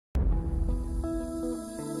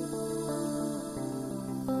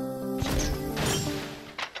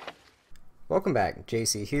Welcome back,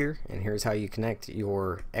 JC here, and here's how you connect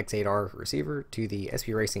your X8R receiver to the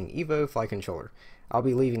SPRacing Evo flight controller. I'll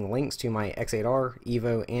be leaving links to my X8R,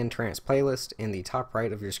 Evo, and Taranis playlist in the top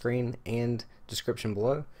right of your screen and description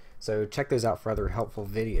below, so check those out for other helpful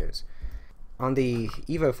videos. On the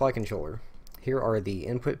Evo flight controller, here are the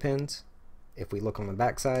input pins. If we look on the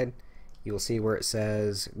back side, you'll see where it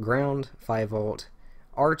says ground 5 volt,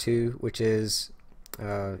 R2, which is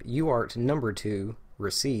UART number 2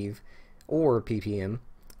 receive, or PPM.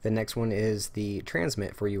 The next one is the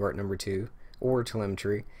transmit for UART number 2 or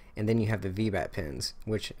telemetry, and then you have the VBAT pins,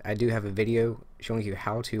 which I do have a video showing you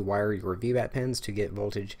how to wire your VBAT pins to get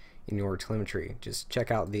voltage in your telemetry. Just check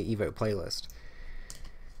out the Evo playlist.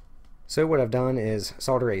 So what I've done is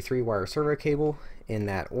solder a 3-wire servo cable in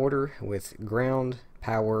that order with ground,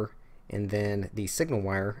 power, and then the signal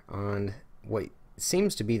wire on what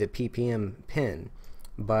seems to be the PPM pin.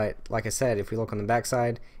 But like I said, if we look on the back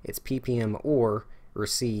side, it's PPM or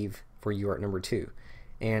receive for UART number 2.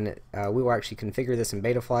 And we will actually configure this in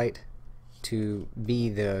Betaflight to be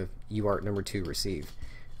the UART number 2 receive.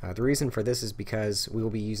 The reason for this is because we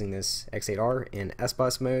will be using this X8R in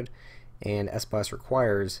Sbus mode, and Sbus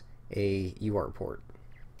requires a UART port.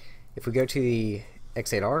 If we go to the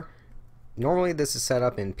X8R, normally this is set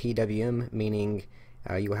up in PWM, meaning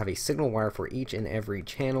you will have a signal wire for each and every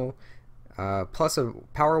channel, plus a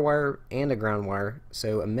power wire and a ground wire,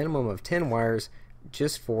 so a minimum of 10 wires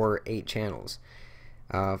just for 8 channels.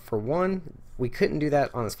 For one, we couldn't do that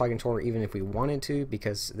on this flight controller even if we wanted to,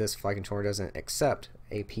 because this flight controller doesn't accept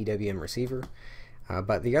a PWM receiver.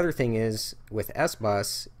 But the other thing is, with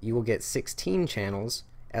Sbus, you will get 16 channels.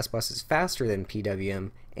 Sbus is faster than PWM,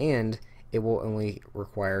 and it will only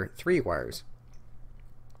require 3 wires.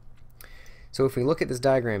 So if we look at this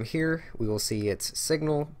diagram here, we will see its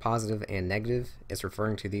signal, positive and negative. It's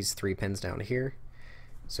referring to these 3 pins down here.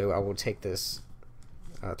 So I will take this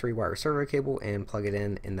 3-wire servo cable and plug it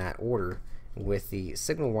in that order, with the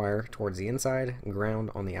signal wire towards the inside,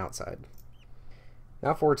 ground on the outside.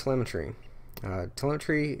 Now for telemetry.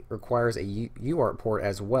 Telemetry requires a UART port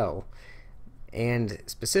as well, and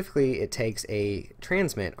specifically it takes a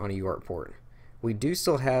transmit on a UART port. We do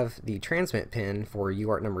still have the transmit pin for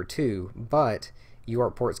UART number 2, but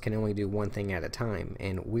UART ports can only do one thing at a time,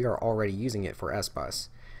 and we are already using it for Sbus.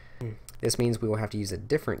 This means we will have to use a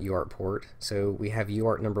different UART port, so we have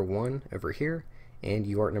UART number 1 over here and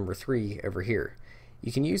UART number 3 over here.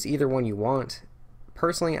 You can use either one you want.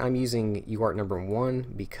 Personally, I'm using UART number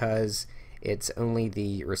 1 because it's only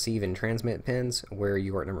the receive and transmit pins, where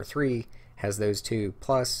UART number 3 has those two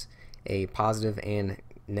plus a positive and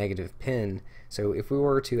negative pin. So if we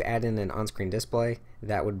were to add in an on-screen display,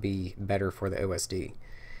 that would be better for the OSD.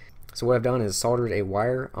 So what I've done is soldered a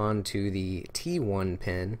wire onto the T1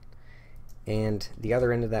 pin, and the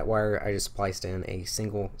other end of that wire I just spliced in a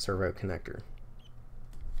single servo connector.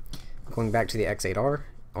 Going back to the X8R,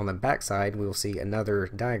 on the back side we will see another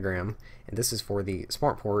diagram, and this is for the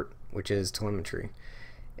smart port, which is telemetry.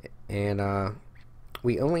 And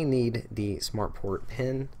we only need the smart port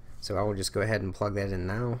pin, so I will just go ahead and plug that in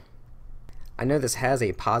now. I know this has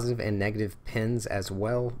a positive and negative pins as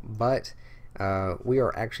well, but we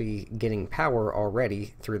are actually getting power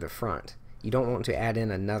already through the front. You don't want to add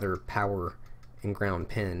in another power and ground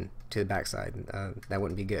pin to the backside. That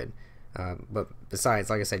wouldn't be good. But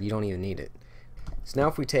besides, like I said, you don't even need it. So now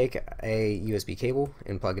if we take a USB cable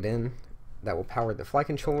and plug it in, that will power the flight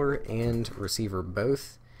controller and receiver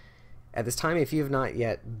both. At this time, if you have not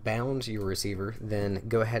yet bound your receiver, then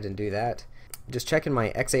go ahead and do that. Just check in my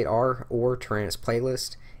X8R or Taranis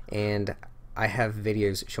playlist, and I have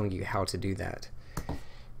videos showing you how to do that.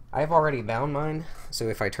 I've already bound mine, so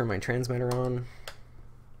if I turn my transmitter on...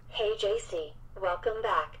 Hey JC, welcome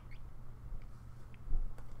back.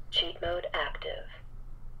 Cheat mode active.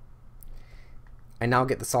 I now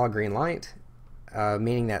get the solid green light,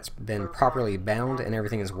 meaning that's been properly bound and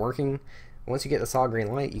everything is working. Once you get the solid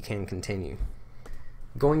green light, you can continue.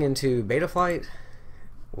 Going into Betaflight,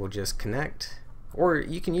 we'll just connect, or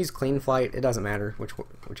you can use Clean Flight, it doesn't matter,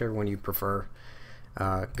 whichever one you prefer.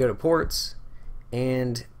 Go to ports,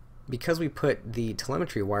 and because we put the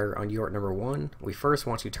telemetry wire on UART number 1, we first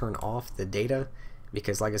want to turn off the data,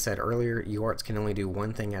 because like I said earlier, UARTs can only do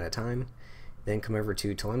one thing at a time. Then come over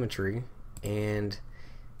to telemetry, and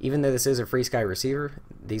even though this is a FrSky receiver,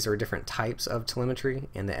 these are different types of telemetry,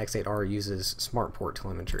 and the X8R uses smart port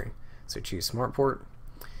telemetry. So choose smart port.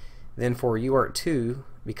 Then for UART 2,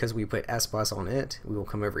 because we put Sbus on it, we will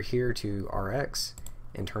come over here to RX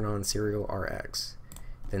and turn on serial RX.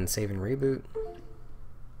 Then save and reboot.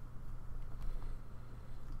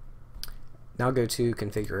 Now go to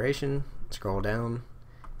configuration, scroll down,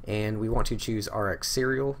 and we want to choose RX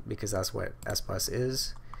serial because that's what Sbus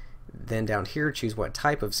is. Then down here choose what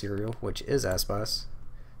type of serial, which is Sbus.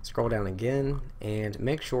 Scroll down again and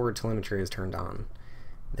make sure telemetry is turned on.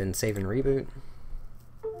 Then save and reboot.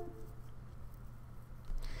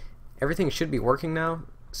 Everything should be working now,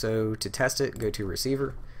 so to test it, go to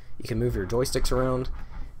receiver. You can move your joysticks around.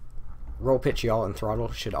 Roll, pitch, yaw, and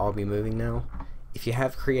throttle should all be moving now. If you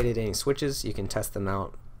have created any switches, you can test them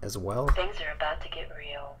out as well. Things are about to get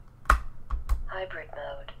real. Hybrid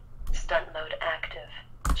mode. Stunt mode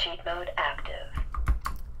active. Cheat mode active.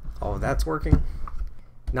 All of that's working.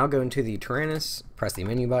 Now go into the Taranis, press the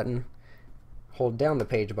menu button, hold down the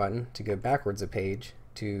page button to go backwards a page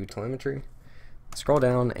to telemetry. Scroll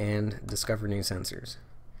down and discover new sensors.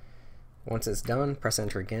 Once it's done, press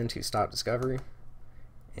enter again to stop discovery,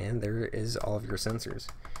 and there is all of your sensors.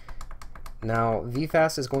 Now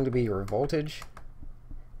VFAST is going to be your voltage.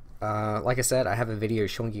 Like I said, I have a video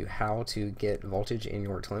showing you how to get voltage in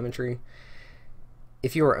your telemetry.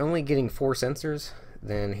 If you are only getting 4 sensors,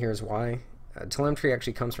 then here's why. Telemetry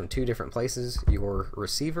actually comes from 2 different places, your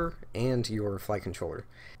receiver and your flight controller.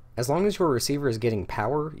 As long as your receiver is getting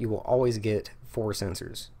power, you will always get 4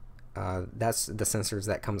 sensors. That's the sensors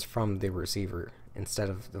that comes from the receiver instead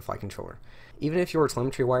of the flight controller. Even if your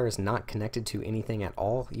telemetry wire is not connected to anything at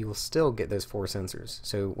all, you will still get those 4 sensors.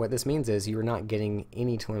 So what this means is you are not getting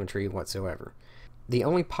any telemetry whatsoever. The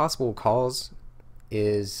only possible cause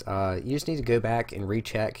is you just need to go back and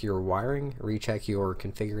recheck your wiring, recheck your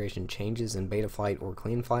configuration changes in Betaflight or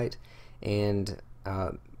CleanFlight, and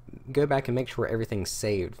go back and make sure everything's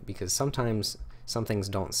saved, because sometimes some things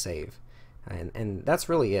don't save. And that's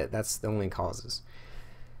really it. That's the only causes.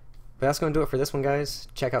 But that's going to do it for this one, guys.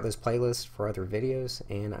 Check out this playlist for other videos,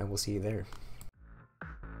 and I will see you there.